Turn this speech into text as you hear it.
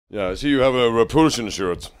Yeah, I see you have a Repulsion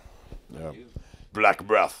shirt. Yeah. Black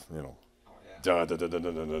Breath, you know.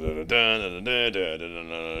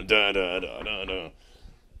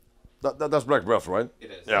 That's Black Breath, right?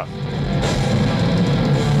 It is. Yeah.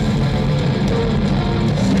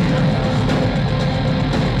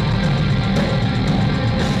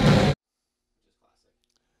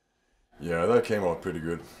 Yeah, that came out pretty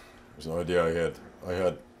good. It's an idea I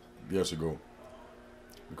had years ago,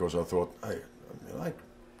 because I thought, hey, I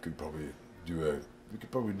could probably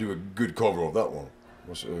do a good cover of that one.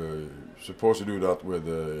 Was supposed to do that with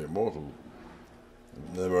Immortal.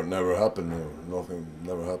 Never happened. Nothing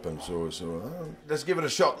never happened. So let's give it a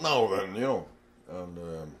shot now, then, you know.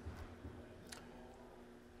 And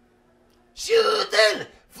shooting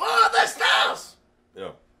for the stars.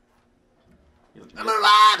 Yeah. I'm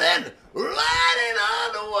riding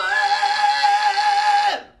on the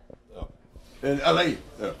wind. Yeah. In LA.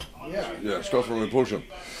 Yeah. Yeah. Scott from Repulsion.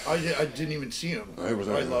 I didn't even see him. I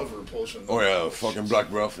love Repulsion. Oh yeah, fucking Black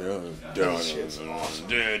Breath. Yeah. Shit's awesome.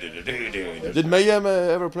 Did Mayhem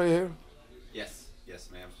ever play here? Yes,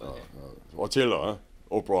 Mayhem's played here. Attila, huh?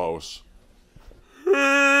 Opera House.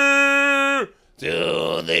 To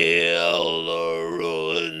the elder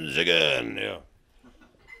ruins again. Yeah.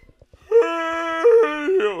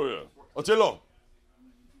 Yeah. Attila.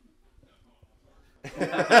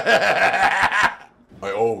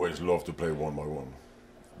 I always love to play One by One.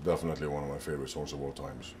 Definitely one of my favorite songs of all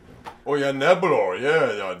times. Oh yeah, Nebulor.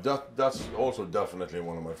 Yeah. That's also definitely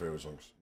one of my favorite songs.